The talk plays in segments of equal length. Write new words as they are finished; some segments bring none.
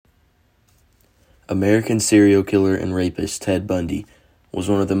American serial killer and rapist Ted Bundy was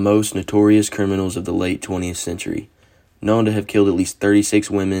one of the most notorious criminals of the late 20th century, known to have killed at least 36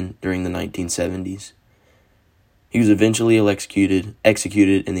 women during the 1970s. He was eventually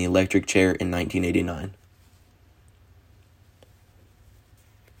executed in the electric chair in 1989.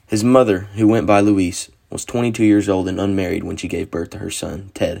 His mother, who went by Louise, was 22 years old and unmarried when she gave birth to her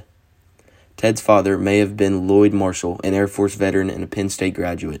son, Ted. Ted's father may have been Lloyd Marshall, an Air Force veteran and a Penn State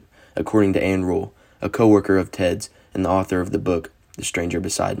graduate, according to Ann Rule, a co-worker of Ted's and the author of the book, The Stranger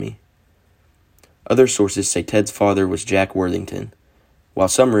Beside Me. Other sources say Ted's father was Jack Worthington, while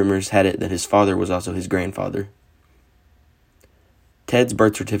some rumors had it that his father was also his grandfather. Ted's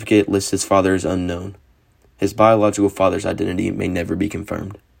birth certificate lists his father as unknown. His biological father's identity may never be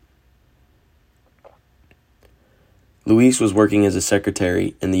confirmed. Louise was working as a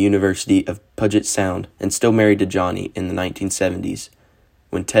secretary in the University of Puget Sound and still married to Johnny in the 1970s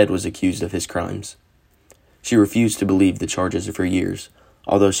when Ted was accused of his crimes. She refused to believe the charges for years,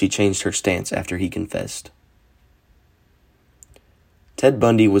 although she changed her stance after he confessed. Ted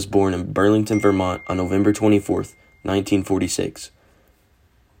Bundy was born in Burlington, Vermont on November 24th, 1946.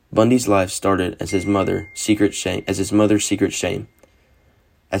 Bundy's life started as his mother's secret shame,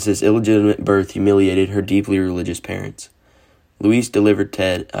 as his illegitimate birth humiliated her deeply religious parents. Louise delivered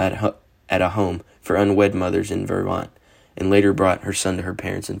Ted at a home for unwed mothers in Vermont, and later brought her son to her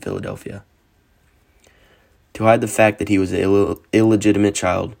parents in Philadelphia. To hide the fact that he was an illegitimate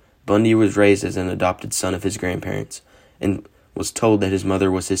child, Bundy was raised as an adopted son of his grandparents, and was told that his mother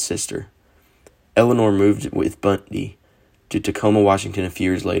was his sister. Eleanor moved with Bundy to Tacoma, Washington a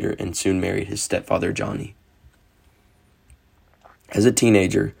few years later, and soon married his stepfather, Johnny. As a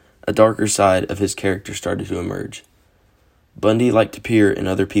teenager, a darker side of his character started to emerge. Bundy liked to peer in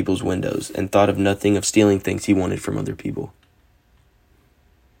other people's windows and thought of nothing of stealing things he wanted from other people.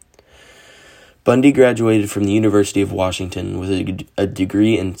 Bundy graduated from the University of Washington with a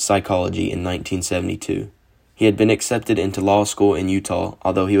degree in psychology in 1972. He had been accepted into law school in Utah,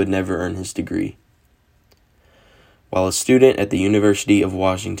 although he would never earn his degree. While a student at the University of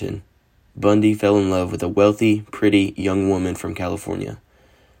Washington, Bundy fell in love with a wealthy, pretty young woman from California.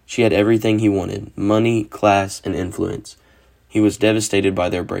 She had everything he wanted: money, class, and influence. He was devastated by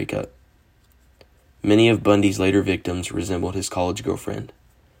their breakup. Many of Bundy's later victims resembled his college girlfriend,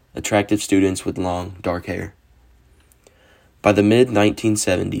 attractive students with long, dark hair. By the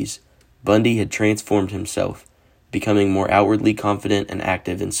mid-1970s, Bundy had transformed himself, becoming more outwardly confident and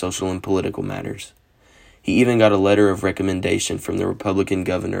active in social and political matters. He even got a letter of recommendation from the Republican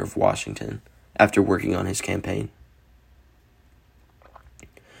governor of Washington after working on his campaign.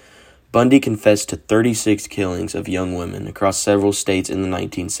 Bundy confessed to 36 killings of young women across several states in the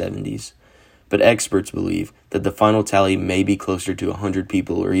 1970s, but experts believe that the final tally may be closer to 100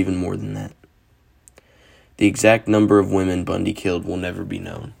 people or even more than that. The exact number of women Bundy killed will never be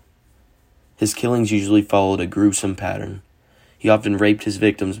known. His killings usually followed a gruesome pattern. He often raped his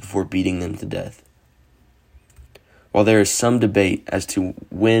victims before beating them to death. While there is some debate as to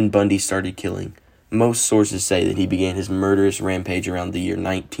when Bundy started killing, most sources say that he began his murderous rampage around the year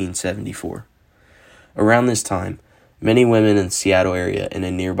 1974. Around this time, many women in the Seattle area and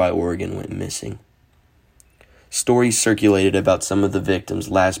in nearby Oregon went missing. Stories circulated about some of the victims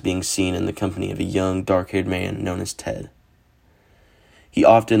last being seen in the company of a young, dark-haired man known as Ted. He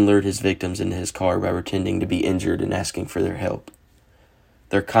often lured his victims into his car by pretending to be injured and asking for their help.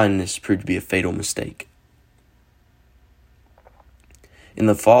 Their kindness proved to be a fatal mistake. In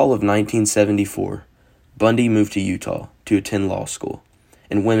the fall of 1974, Bundy moved to Utah to attend law school,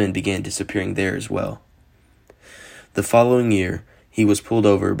 and women began disappearing there as well. The following year, he was pulled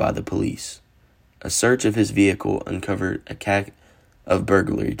over by the police. A search of his vehicle uncovered a cache of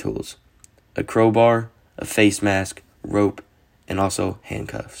burglary tools, a crowbar, a face mask, rope, and also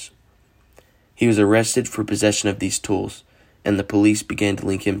handcuffs. He was arrested for possession of these tools, and the police began to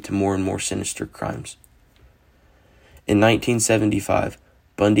link him to more and more sinister crimes. In 1975,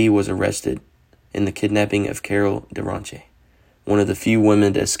 Bundy was arrested in the kidnapping of Carol Durante, one of the few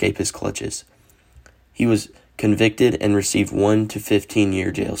women to escape his clutches. He was convicted and received 1 to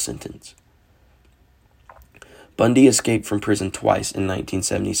 15-year jail sentence. Bundy escaped from prison twice in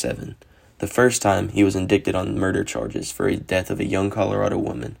 1977. The first time, he was indicted on murder charges for the death of a young Colorado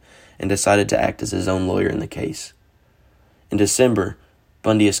woman and decided to act as his own lawyer in the case. In December,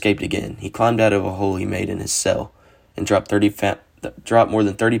 Bundy escaped again. He climbed out of a hole he made in his cell and dropped more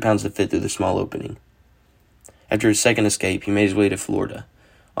than 30 pounds to fit through the small opening. After his second escape, he made his way to Florida.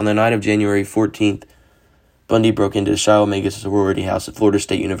 On the night of January 14th, Bundy broke into the Chi Omega sorority house at Florida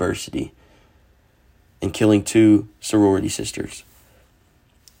State University and killing 2 sorority sisters.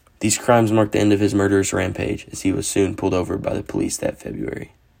 These crimes marked the end of his murderous rampage, as he was soon pulled over by the police that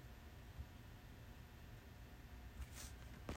February.